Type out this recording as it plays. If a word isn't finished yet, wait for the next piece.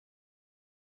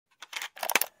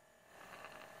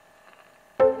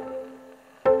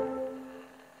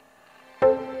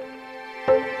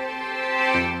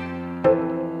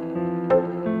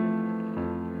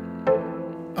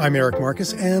I'm Eric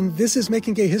Marcus, and this is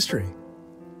Making Gay History.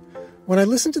 When I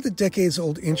listen to the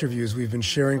decades-old interviews we've been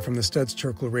sharing from the Studs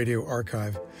Terkel Radio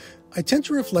Archive, I tend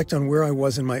to reflect on where I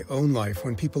was in my own life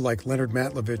when people like Leonard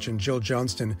Matlovich and Jill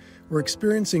Johnston were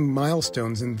experiencing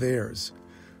milestones in theirs,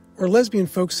 or lesbian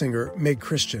folk singer Meg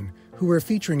Christian, who we're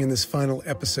featuring in this final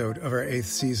episode of our 8th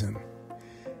season.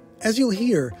 As you'll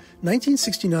hear,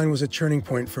 1969 was a turning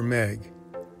point for Meg.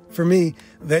 For me,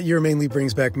 that year mainly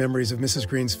brings back memories of Mrs.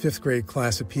 Green's 5th grade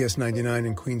class at PS 99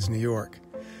 in Queens, New York.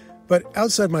 But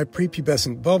outside my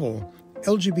prepubescent bubble,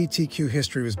 LGBTQ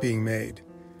history was being made.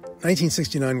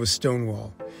 1969 was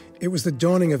Stonewall. It was the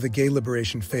dawning of the gay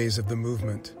liberation phase of the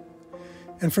movement.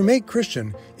 And for Meg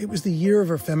Christian, it was the year of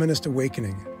her feminist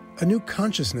awakening, a new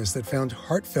consciousness that found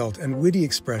heartfelt and witty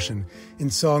expression in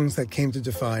songs that came to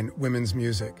define women's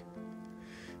music.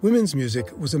 Women's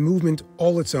music was a movement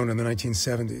all its own in the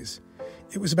 1970s.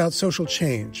 It was about social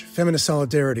change, feminist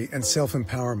solidarity, and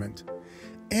self-empowerment.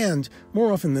 And,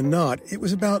 more often than not, it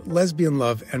was about lesbian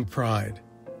love and pride.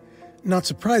 Not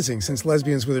surprising, since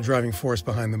lesbians were the driving force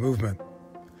behind the movement.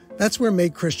 That's where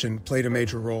Meg Christian played a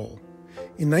major role.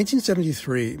 In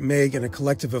 1973, Meg and a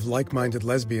collective of like-minded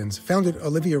lesbians founded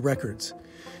Olivia Records.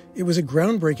 It was a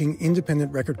groundbreaking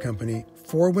independent record company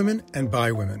for women and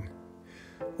by women.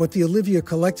 What the Olivia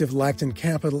Collective lacked in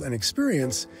capital and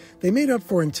experience, they made up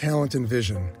for in talent and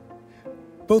vision.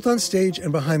 Both on stage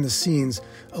and behind the scenes,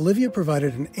 Olivia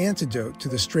provided an antidote to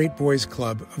the straight boys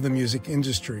club of the music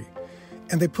industry,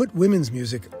 and they put women's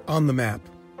music on the map.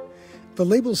 The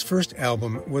label's first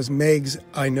album was Meg's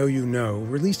I Know You Know,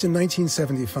 released in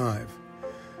 1975.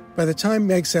 By the time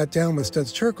Meg sat down with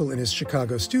Studs Terkel in his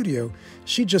Chicago studio,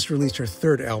 she'd just released her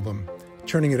 3rd album,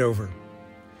 Turning It Over.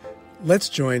 Let's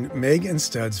join Meg and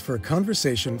Studs for a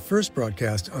conversation first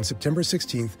broadcast on September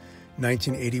 16th,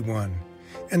 1981,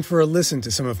 and for a listen to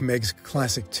some of Meg's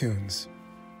classic tunes.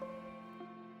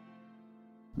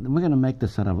 We're going to make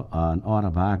this sort of an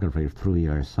autobiography through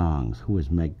your songs. Who is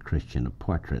Meg Christian, a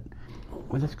portrait?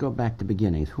 Well, let's go back to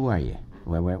beginnings. Who are you?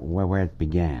 Where it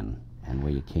began and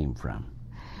where you came from?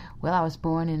 Well, I was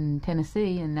born in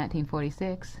Tennessee in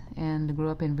 1946 and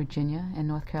grew up in Virginia and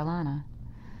North Carolina.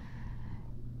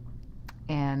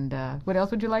 And what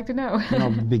else would you like to know?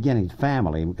 Beginnings,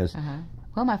 family, because...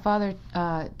 Well, my father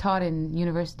taught in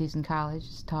universities and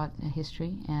colleges, taught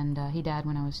history, and he died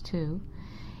when I was 2.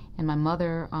 And my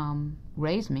mother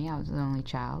raised me. I was the only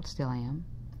child, still am.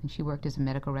 And she worked as a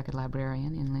medical record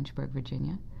librarian in Lynchburg,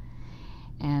 Virginia.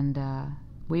 And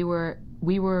we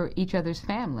were each other's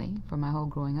family for my whole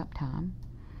growing up time.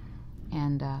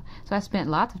 And so I spent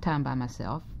lots of time by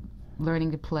myself,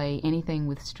 learning to play anything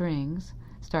with strings.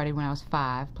 Started when I was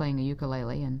 5, playing a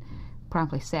ukulele, and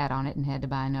promptly sat on it and had to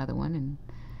buy another one, and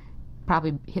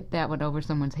probably hit that one over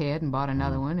someone's head and bought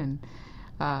another one,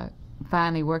 and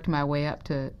finally worked my way up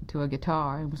to a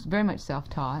guitar. It was very much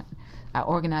self-taught. I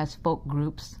organized folk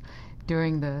groups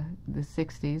during the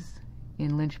 60s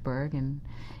in Lynchburg, and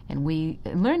we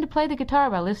learned to play the guitar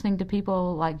by listening to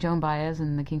people like Joan Baez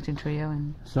and the Kingston Trio,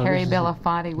 and so Harry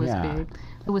Belafonte was big.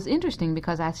 It was interesting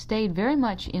because I stayed very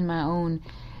much in my own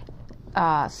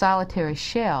solitary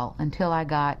shell until I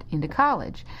got into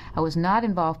college. I was not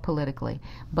involved politically,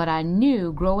 but I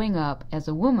knew growing up as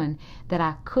a woman that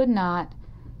I couldn't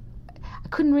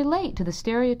relate to the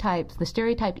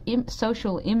stereotyped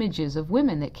social images of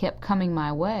women that kept coming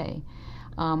my way.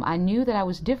 I knew that I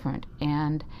was different,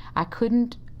 and I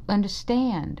couldn't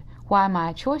understand why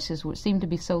my choices would seem to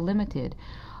be so limited.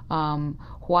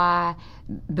 Why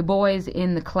the boys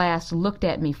in the class looked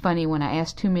at me funny when I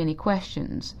asked too many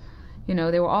questions.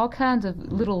 There were all kinds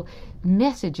of little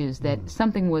messages that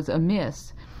something was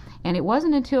amiss. And it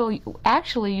wasn't until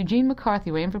actually Eugene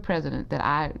McCarthy ran for president that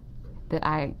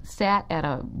I sat at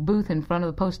a booth in front of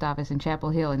the post office in Chapel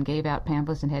Hill and gave out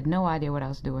pamphlets and had no idea what I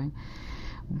was doing.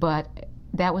 But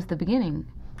that was the beginning.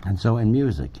 And so in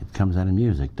music, it comes out of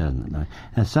music, doesn't it?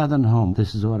 And Southern Home,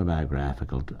 this is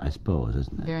autobiographical, I suppose,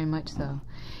 isn't it? Very much so.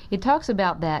 It talks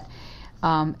about that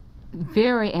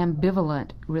very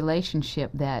ambivalent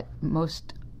relationship that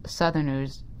most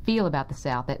Southerners feel about the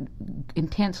South, that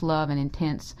intense love and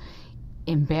intense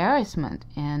embarrassment.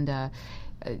 And,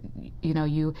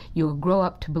 you'll grow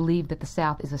up to believe that the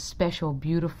South is a special,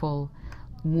 beautiful,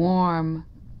 warm,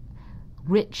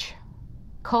 rich,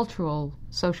 cultural,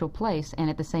 social place, and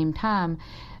at the same time,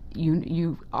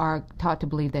 you are taught to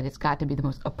believe that it's got to be the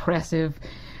most oppressive,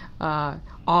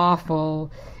 awful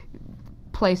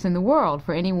place in the world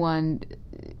for anyone,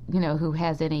 who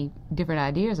has any different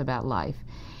ideas about life.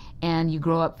 And you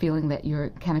grow up feeling that you're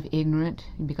kind of ignorant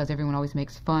because everyone always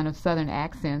makes fun of Southern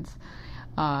accents.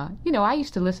 I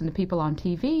used to listen to people on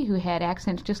TV who had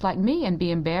accents just like me and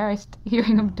be embarrassed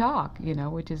hearing them talk,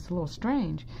 which is a little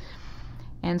strange.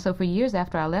 And so for years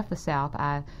after I left the South,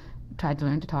 I tried to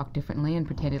learn to talk differently and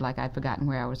pretended like I'd forgotten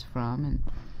where I was from. And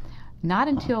not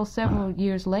until several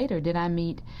years later did I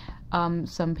meet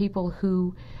some people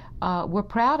who were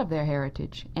proud of their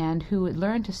heritage and who had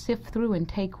learned to sift through and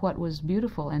take what was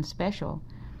beautiful and special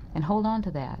and hold on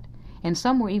to that. And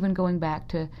some were even going back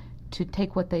to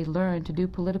take what they learned to do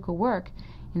political work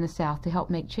in the South to help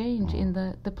make change in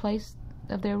the place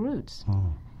of their roots.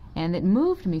 And it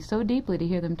moved me so deeply to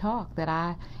hear them talk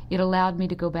that it allowed me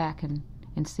to go back and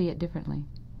see it differently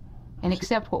and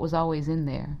accept what was always in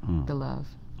there, the love.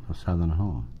 A Southern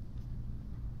home.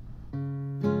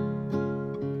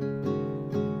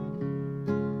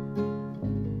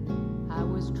 I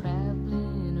was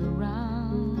traveling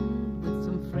around with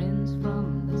some friends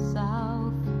from the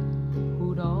South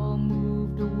who'd all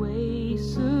moved away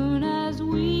soon as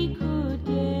we could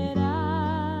get out,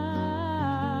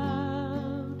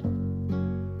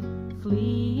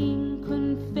 fleeing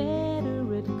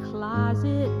Confederate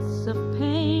closets of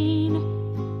pain,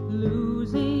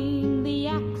 losing the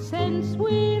accents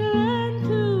we learned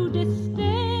to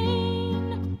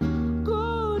disdain.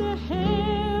 Go to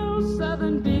hell,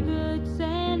 Southern bigots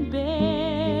and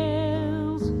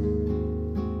bells.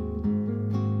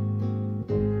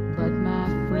 But my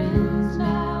friends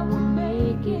now were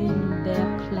making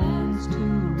their plans to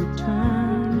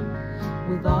return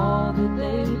with all that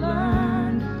they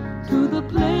learned to the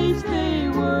place they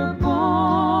were born.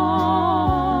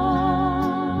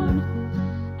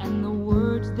 And the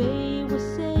words they were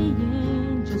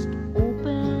saying just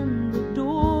opened the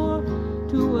door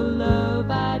to a love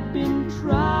I'd been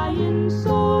trying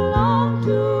so long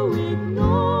to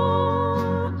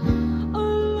ignore. A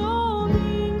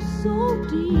longing so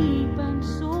deep and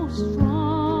so strong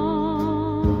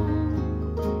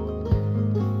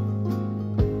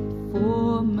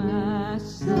for my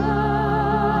Southern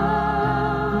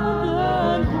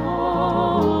home.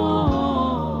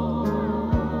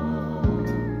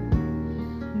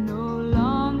 No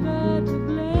longer to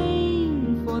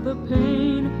blame for the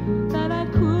pain that I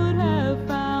could have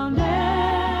found anywhere.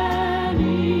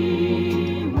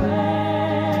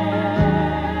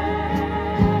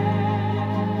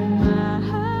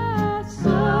 My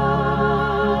Southern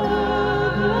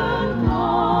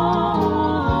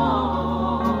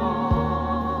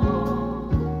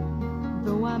home.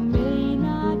 Though I may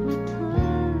not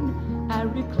return, I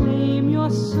reclaim your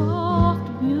soft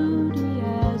beauty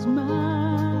as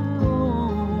my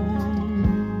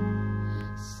own.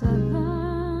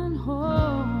 Southern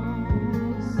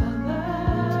home,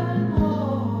 Southern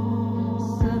home,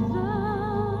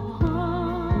 Southern home.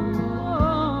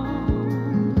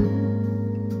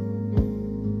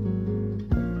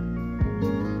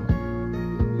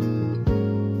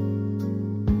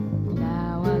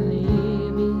 Now I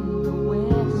live in the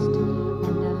West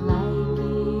and I like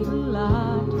it a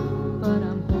lot, but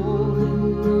I'm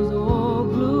holding those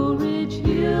old Blue Ridge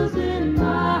hills in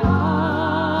my heart.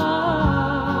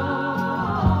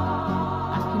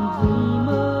 I can dream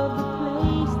of the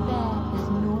place that has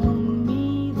known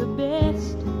me the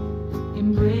best,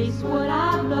 embrace what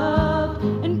I love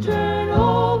and turn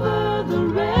over the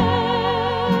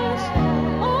rest.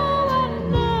 Oh, I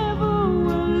never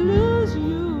will lose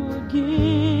you again.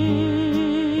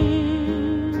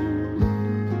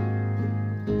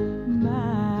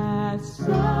 My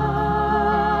Southern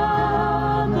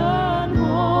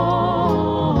home.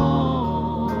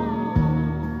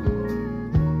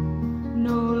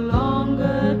 No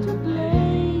longer to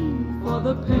blame for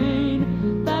the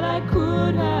pain that I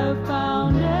could have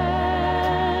found anywhere.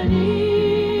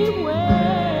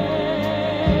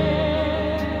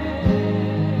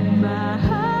 My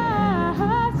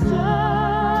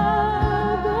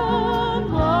Southern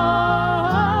home.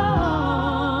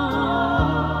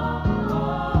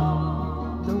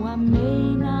 Though I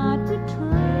may not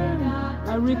return,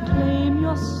 I reclaim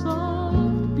your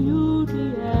soft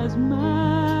beauty as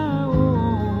my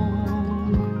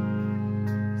own.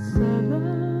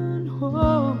 Southern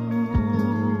home.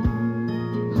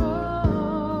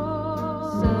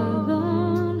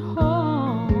 Southern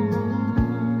home.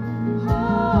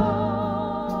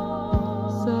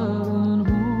 Southern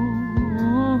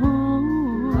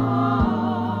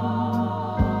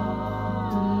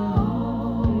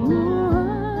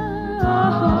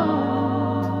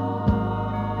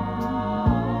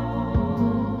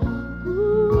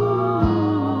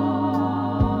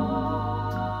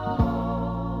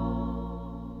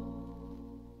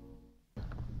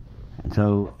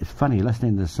So it's funny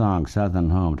listening to the song Southern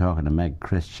Home, talking to Meg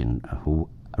Christian, who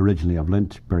originally of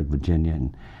Lynchburg, Virginia,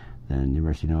 and then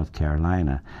University of North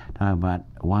Carolina, talking about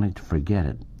wanting to forget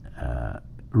it,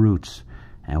 roots.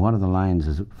 And one of the lines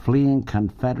is, fleeing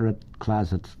Confederate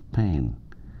closets of pain.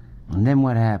 And then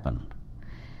what happened?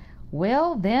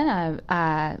 Well, then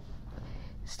I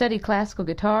studied classical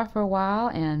guitar for a while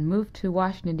and moved to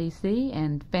Washington, D.C.,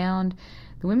 and found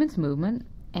the women's movement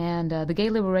and the gay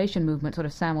liberation movement sort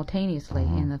of simultaneously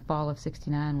in the fall of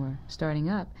 '69 were starting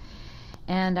up.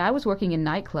 And I was working in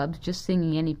nightclubs just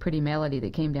singing any pretty melody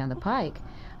that came down the pike.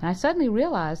 And I suddenly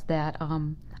realized that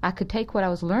I could take what I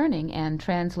was learning and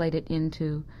translate it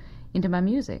into my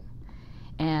music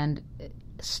and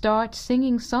start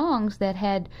singing songs that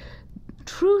had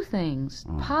true things,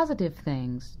 positive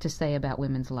things to say about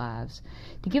women's lives,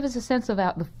 to give us a sense of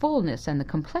the fullness and the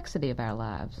complexity of our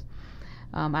lives.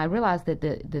 I realized that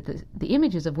the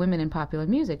images of women in popular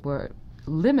music were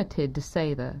limited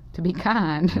to be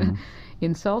kind,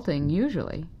 insulting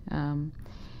usually, and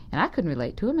I couldn't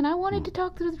relate to them, and I wanted to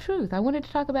talk the truth. I wanted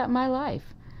to talk about my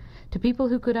life to people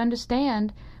who could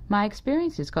understand my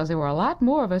experiences, because there were a lot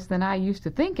more of us than I used to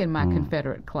think in my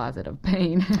Confederate closet of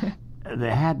pain.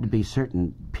 There had to be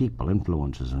certain people,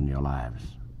 influences in your lives,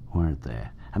 weren't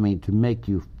there? I mean, to make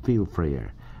you feel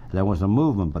freer. There was a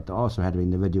movement, but there also had to be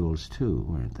individuals too,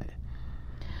 weren't there?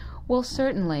 Well,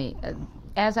 certainly.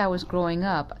 As I was growing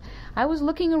up, I was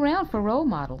looking around for role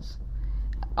models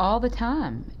all the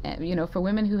time, for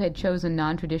women who had chosen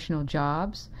non-traditional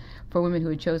jobs, for women who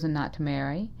had chosen not to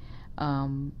marry.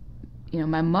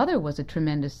 My mother was a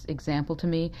tremendous example to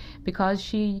me because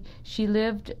she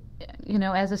lived,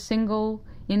 as a single,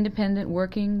 independent,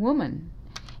 working woman.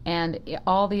 And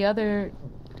all the other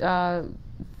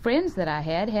friends that I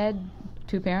had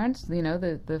two parents.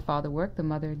 The father worked, the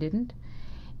mother didn't.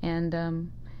 And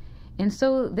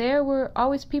so there were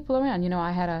always people around.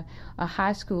 I had a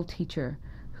high school teacher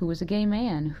who was a gay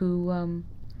man who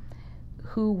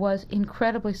was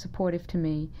incredibly supportive to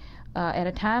me at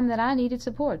a time that I needed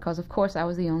support, because, of course, I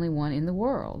was the only one in the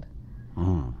world.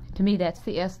 To me, that's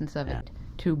the essence of it,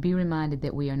 to be reminded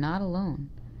that we are not alone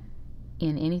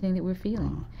in anything that we're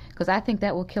feeling. Because I think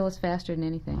that will kill us faster than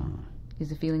anything, is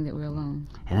the feeling that we're alone.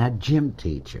 And that gym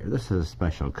teacher, this has a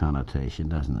special connotation,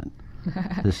 doesn't it?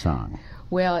 This song.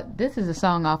 Well, this is a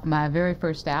song off my very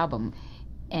first album,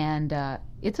 and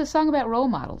it's a song about role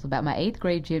models, about my 8th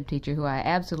grade gym teacher who I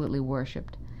absolutely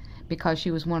worshipped, because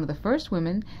she was one of the first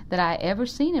women that I ever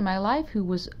seen in my life who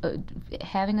was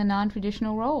having a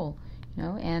non-traditional role,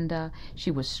 and she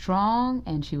was strong,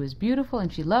 and she was beautiful,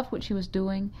 and she loved what she was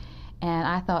doing, and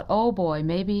I thought, oh boy,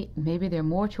 maybe there are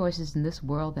more choices in this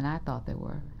world than I thought there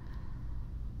were.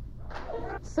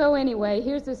 So anyway,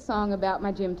 here's this song about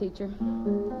my gym teacher.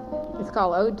 It's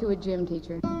called Ode to a Gym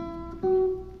Teacher.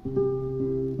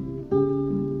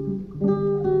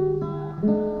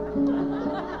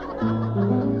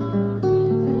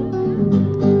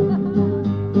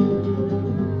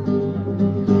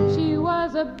 She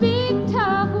was a big,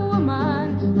 tough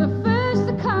woman, the first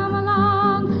to come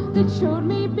along, that showed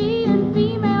me being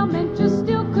female meant you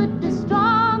still could be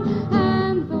strong.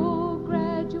 And though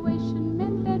graduation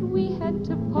meant that we had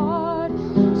to part,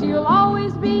 she'll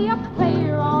always be a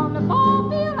player on the ball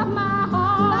field of my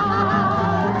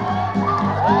heart.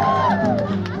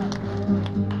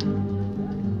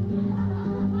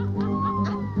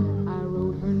 I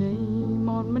wrote her name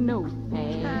on my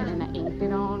notepad, and I inked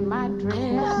it on my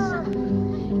dress,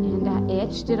 and I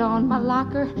etched it on my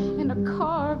locker, and I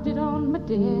carved it on my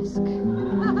desk,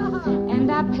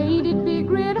 and I painted big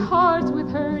red hearts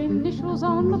with her initials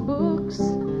on my books.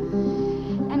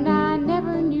 And I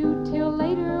never knew till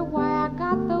later why I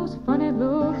got those funny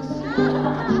looks.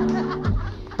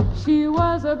 She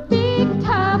was a big,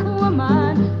 tough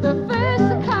woman, the first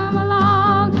to come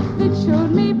along, that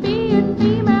showed me being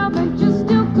female meant you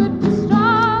still could be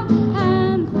strong.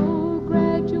 And though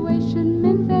graduation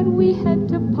meant that we had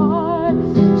to part,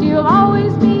 she'll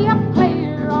always be a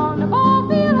player on the ball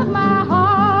field of my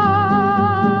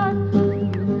heart.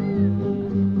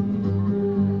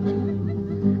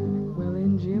 Well,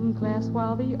 in gym class,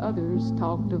 while the others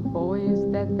talked of boys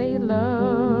that they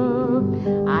loved,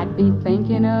 I'd be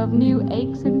thinking of new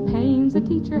aches and pains the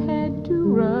teacher had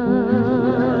to rub.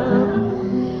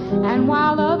 And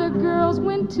while other girls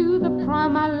went to the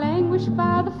prom, I languished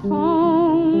by the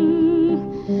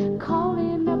phone,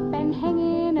 calling up and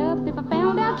hanging up if I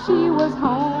found out she was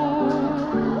home.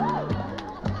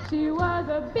 She was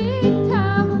a big,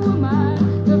 tough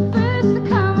woman, the first to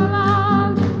come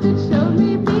along, that showed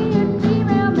me being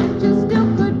female meant you still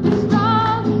could be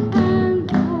strong. And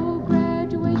though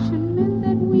graduation meant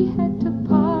that we had to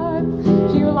part,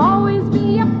 she'll always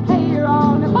be a player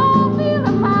on the ball field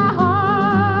of my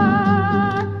heart.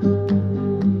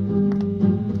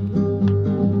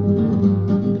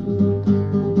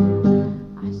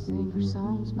 her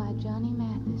songs by Johnny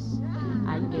Mathis.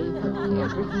 I gave her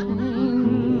everything.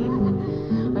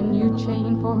 A new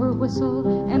chain for her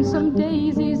whistle and some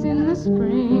daisies in the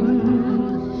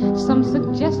spring. Some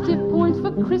suggestive points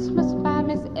for Christmas by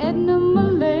Miss Edna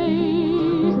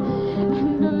Millay.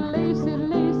 And a lacy,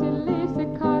 lacy, lacy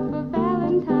card for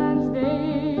Valentine's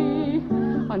Day.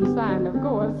 Unsigned, of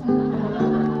course.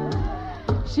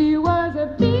 She was a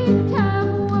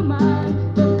big-time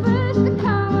woman, the first to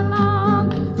come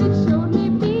along. It showed me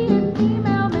being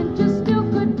female meant you still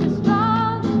could be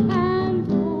strong. And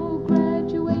though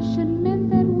graduation meant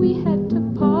that we had to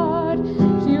part,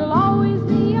 she'll always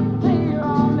be a player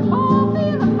on the ball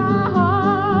field of my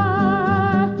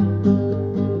heart.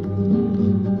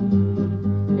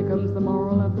 Here comes the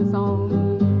moral of the song.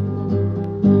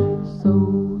 So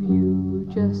you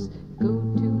just go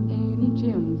to any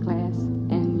gym class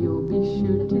and you'll be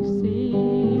sure to see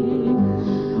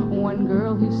one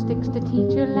girl who sticks to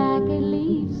teacher like a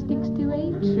leaf sticks to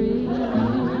a tree.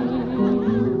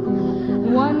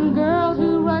 One girl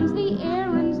who runs the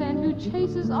errands and who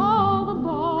chases all the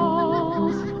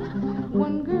balls.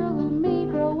 One girl who may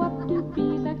grow up to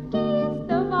be the gayest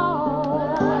of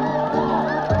all.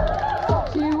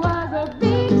 She was a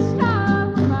big star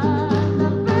woman, the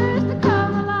first to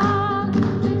come along.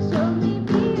 It showed me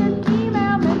being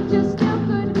female meant you still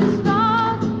could be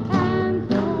strong. And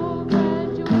though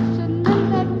graduation meant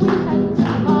that we had to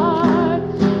part,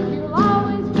 you'll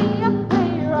always be a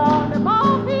player on the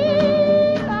ball field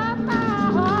of my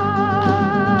heart.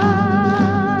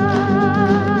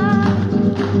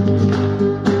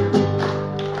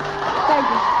 Thank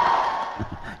you.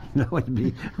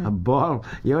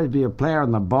 You always be a player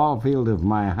on the ball field of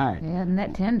my heart. Yeah, isn't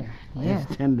that tender? Yeah.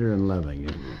 It's tender and loving.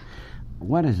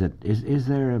 What is it? Is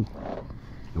there a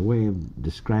way of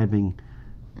describing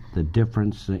the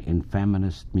difference in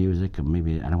feminist music? Or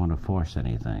maybe I don't want to force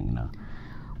anything, you know.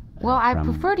 Well, I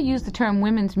prefer to use the term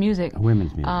women's music.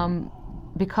 Women's music.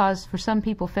 Because for some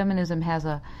people, feminism has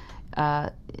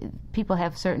people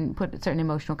have put certain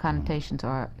emotional connotations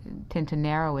or tend to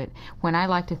narrow it. When I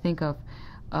like to think of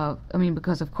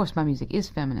because of course my music is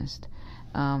feminist,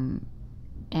 but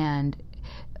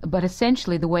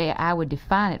essentially the way I would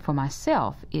define it for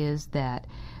myself is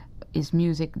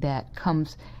music that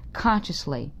comes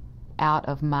consciously out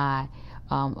of my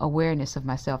awareness of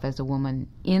myself as a woman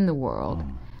in the world,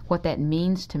 what that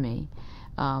means to me,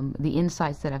 the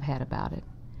insights that I've had about it,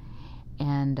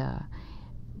 and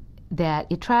that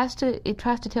it tries to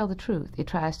tell the truth. It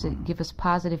tries to give us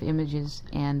positive images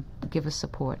and give us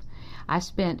support. I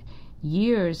spent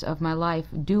years of my life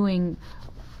doing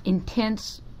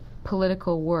intense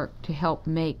political work to help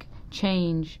make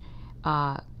change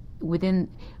within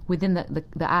the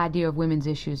idea of women's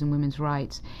issues and women's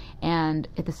rights. And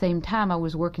at the same time, I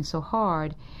was working so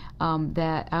hard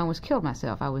that I almost killed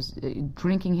myself. I was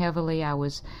drinking heavily. I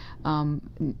was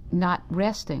not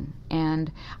resting.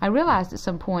 And I realized at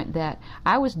some point that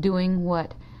I was doing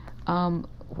what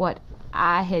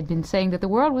I had been saying that the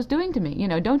world was doing to me. You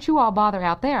know, don't you all bother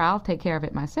out there. I'll take care of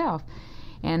it myself.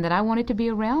 And that I wanted to be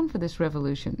around for this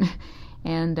revolution.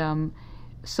 And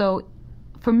so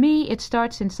for me, it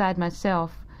starts inside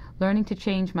myself, learning to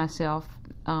change myself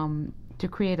to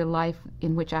create a life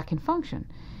in which I can function.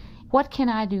 What can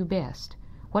I do best?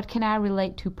 What can I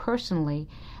relate to personally?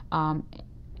 And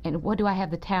what do I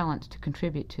have the talent to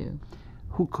contribute to?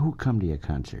 Who come to your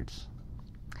concerts?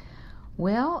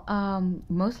 Well,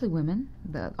 mostly women.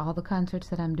 All the concerts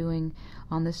that I'm doing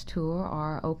on this tour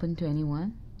are open to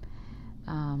anyone.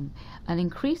 An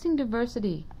increasing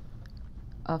diversity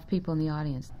of people in the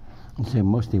audience. You say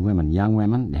mostly women, young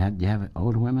women. Do you have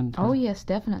old women too? Oh yes,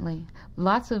 definitely.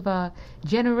 Lots of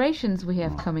generations we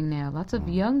have coming now. Lots of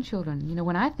young children. You know,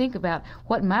 when I think about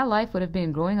what my life would have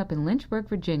been growing up in Lynchburg,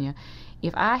 Virginia,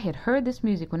 if I had heard this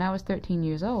music when I was 13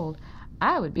 years old,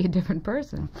 I would be a different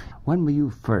person. When were you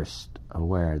first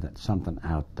aware that something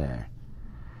out there?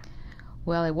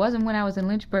 Well, it wasn't when I was in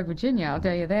Lynchburg, Virginia, I'll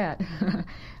tell you that.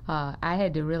 I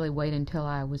had to really wait until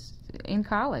I was in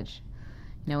college.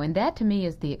 You know, and that to me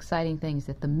is the exciting thing, is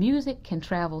that the music can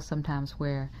travel sometimes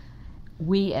where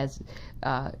we as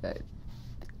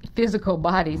physical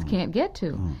bodies can't get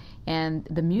to. And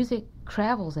the music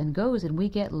travels and goes, and we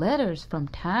get letters from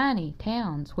tiny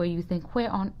towns where you think, where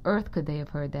on earth could they have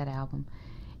heard that album?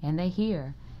 And they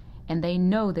hear, and they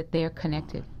know that they're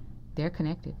connected. They're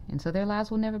connected, and so their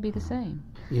lives will never be the same.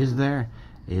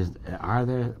 Are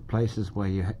there places where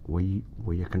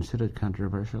you're considered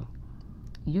controversial?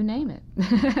 You name it.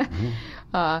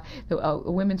 A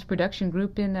women's production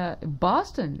group in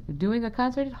Boston doing a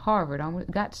concert at Harvard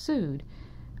got sued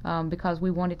because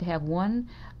we wanted to have one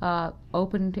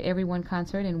open to everyone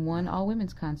concert and one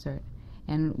all-women's concert.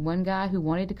 And one guy who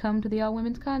wanted to come to the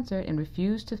all-women's concert and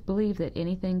refused to believe that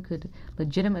anything could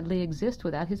legitimately exist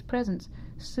without his presence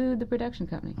sued the production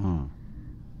company. Mm.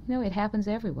 You know, it happens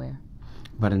everywhere.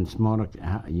 But in smaller,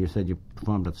 you said you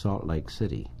performed at Salt Lake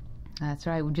City. That's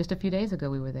right. Well, just a few days ago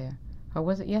we were there. Or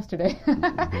was it yesterday?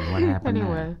 What happened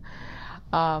anyway,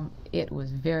 it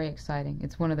was very exciting.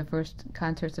 It's one of the first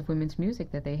concerts of women's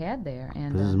music that they had there.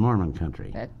 And this is Mormon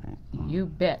country. You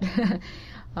bet.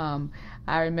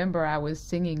 I remember I was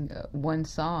singing one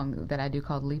song that I do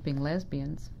called Leaping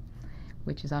Lesbians,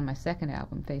 which is on my second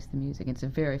album, Face the Music. It's a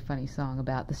very funny song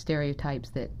about the stereotypes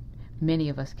that many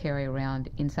of us carry around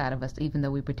inside of us, even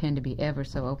though we pretend to be ever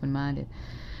so open-minded.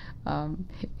 And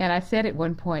I said at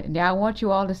one point, now I want you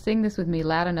all to sing this with me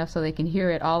loud enough so they can hear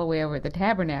it all the way over at the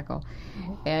Tabernacle.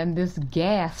 And this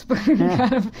gasp,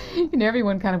 kind of,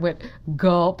 everyone kind of went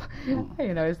gulp,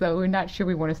 as though we're not sure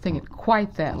we want to sing it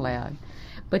quite that loud.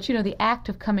 But, the act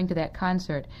of coming to that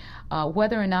concert,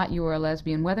 whether or not you were a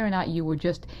lesbian, whether or not you were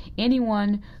just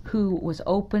anyone who was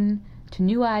open to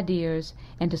new ideas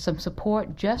and to some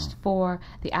support just for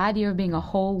the idea of being a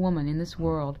whole woman in this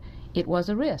world, it was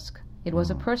a risk. It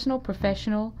was a personal,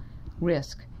 professional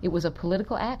risk. It was a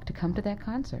political act to come to that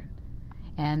concert.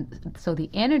 And so the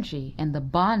energy and the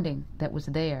bonding that was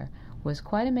there was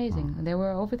quite amazing. There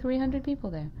were over 300 people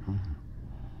there.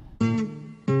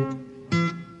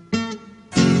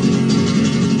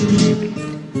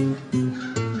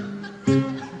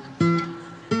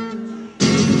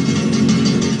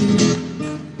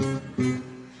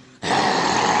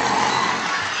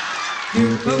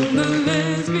 Here come the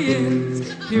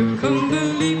lesbians, here come the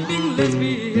leaping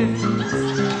lesbians.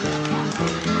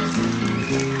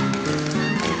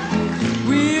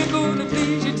 We're gonna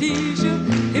please you, tease you,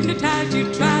 hypnotize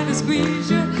you, try to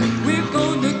squeeze you. We're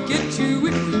gonna get you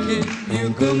if we can.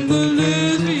 Here come the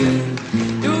lesbians.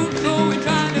 Don't go and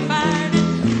try to fight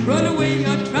it, run away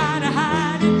or try to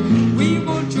hide it. We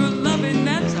want your loving,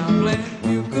 that's our plan.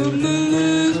 Here come the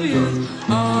lesbians.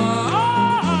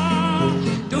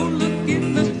 Don't look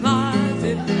in the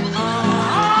closet.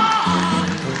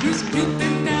 We're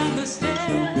creeping down the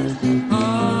stairs.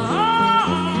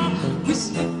 We're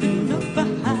slipping up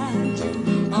behind you.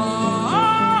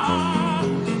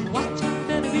 Watch out,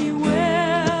 better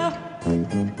beware.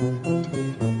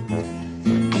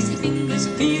 Icy fingers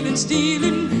feeling,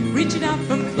 stealing, reaching out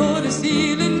from floor to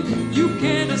ceiling. You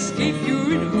can't escape,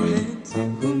 you're in our hands.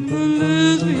 Here come the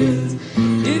lesbians.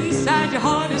 Inside your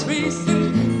heart is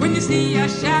racing when you see our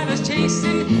shadows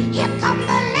chasing. Here come the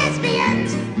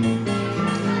lesbians.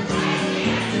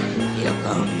 Here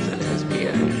come the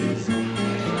lesbians.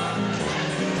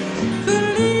 The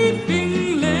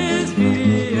leaping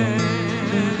lesbians.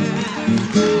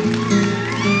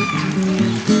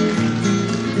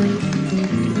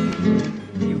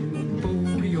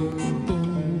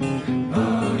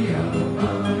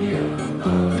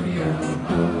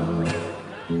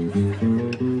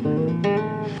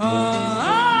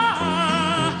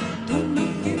 Don't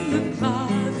look in the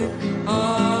closet.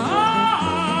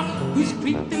 Who's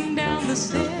creeping down the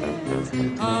stairs?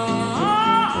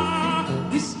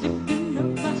 We're slipping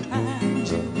up behind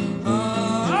you.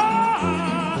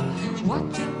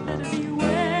 Watch out, better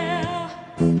beware.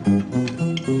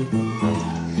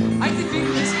 Icy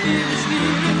fingers feeling,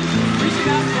 stealing, reaching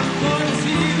out from floor to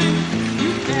ceiling.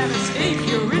 You can't escape,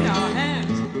 you're in our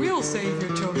hands. We'll save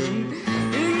your children.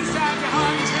 Inside your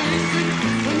heart is racing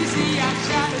when you see our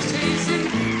shadows chasing.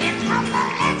 Here come the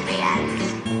lesbians.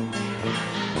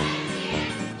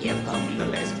 Here come the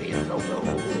lesbians. Oh no.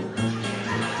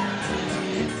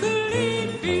 The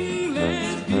leaping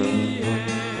lesbians.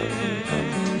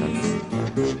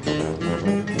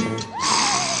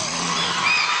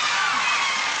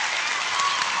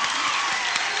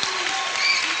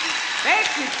 Thank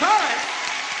you, chorus.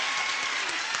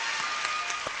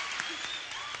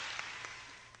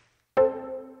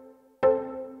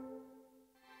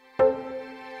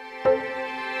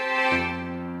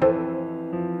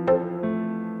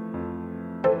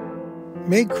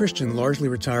 Meg Christian largely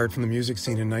retired from the music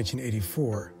scene in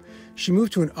 1984. She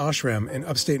moved to an ashram in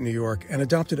upstate New York and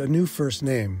adopted a new first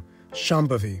name,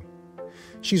 Shambhavi.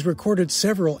 She's recorded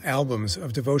several albums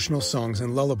of devotional songs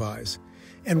and lullabies,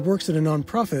 and works at a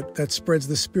nonprofit that spreads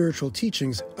the spiritual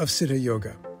teachings of Siddha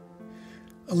Yoga.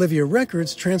 Olivia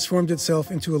Records transformed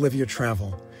itself into Olivia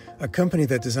Travel, a company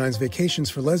that designs vacations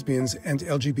for lesbians and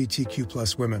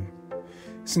LGBTQ+ women.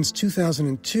 Since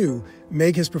 2002,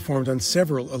 Meg has performed on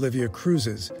several Olivia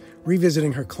cruises,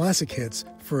 revisiting her classic hits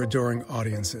for adoring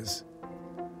audiences.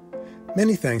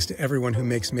 Many thanks to everyone who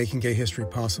makes Making Gay History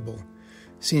possible.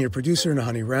 Senior producer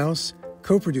Nahani Rouse,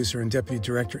 co-producer and deputy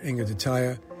director Inga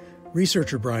Detaya,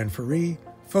 researcher Brian Faree,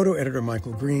 photo editor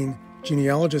Michael Green,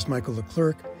 genealogist Michael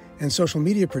Leclerc, and social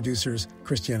media producers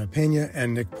Christiana Pena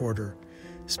and Nick Porter.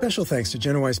 Special thanks to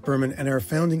Jenna Weiss Berman and our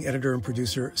founding editor and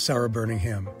producer Sarah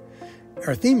Birmingham.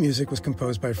 Our theme music was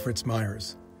composed by Fritz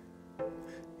Myers.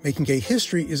 Making Gay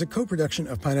History is a co-production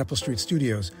of Pineapple Street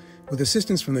Studios with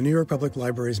assistance from the New York Public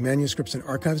Library's Manuscripts and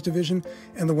Archives Division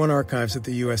and the One Archives at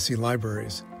the USC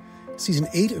Libraries. Season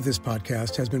 8 of this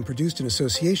podcast has been produced in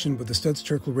association with the Studs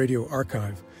Terkel Radio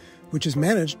Archive, which is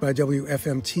managed by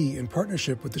WFMT in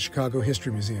partnership with the Chicago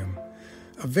History Museum.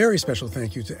 A very special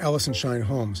thank you to Allison Shine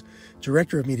Holmes,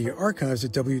 Director of Media Archives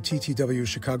at WTTW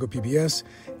Chicago PBS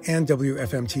and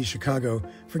WFMT Chicago,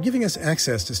 for giving us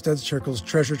access to Studs Terkel's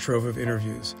treasure trove of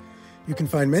interviews. You can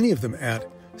find many of them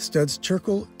at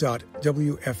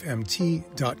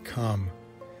studsterkel.wfmt.com.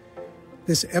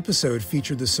 This episode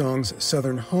featured the songs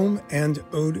Southern Home and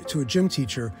Ode to a Gym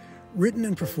Teacher, written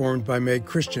and performed by Meg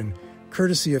Christian,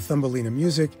 courtesy of Thumbelina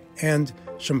Music and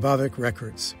Olivia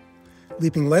Records.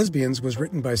 Leaping Lesbians was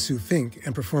written by Sue Fink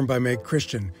and performed by Meg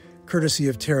Christian, courtesy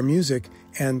of Terra Music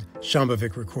and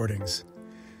Shambhavik Recordings.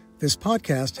 This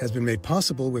podcast has been made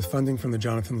possible with funding from the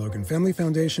Jonathan Logan Family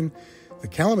Foundation, the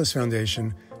Calamus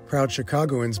Foundation, proud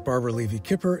Chicagoans Barbara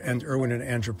Levy-Kipper and Irwin and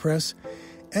Andrew Press,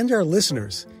 and our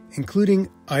listeners, including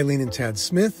Eileen and Tad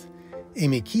Smith,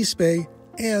 Amy Keespay,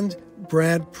 and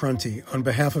Brad Prunty on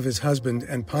behalf of his husband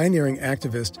and pioneering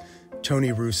activist,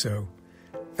 Tony Russo.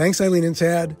 Thanks, Eileen and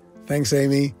Tad. Thanks,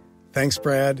 Amy. Thanks,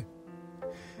 Brad.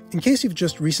 In case you've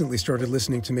just recently started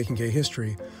listening to Making Gay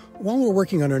History, while we're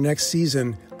working on our next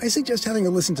season, I suggest having a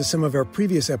listen to some of our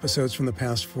previous episodes from the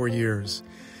past 4 years.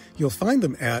 You'll find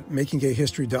them at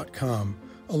makinggayhistory.com,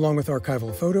 along with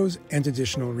archival photos and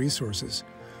additional resources.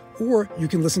 Or you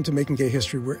can listen to Making Gay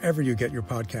History wherever you get your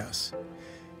podcasts.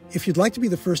 If you'd like to be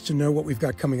the first to know what we've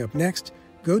got coming up next,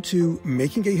 go to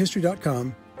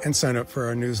makinggayhistory.com and sign up for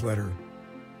our newsletter.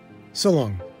 So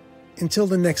long. Until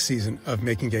the next season of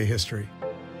Making Gay History.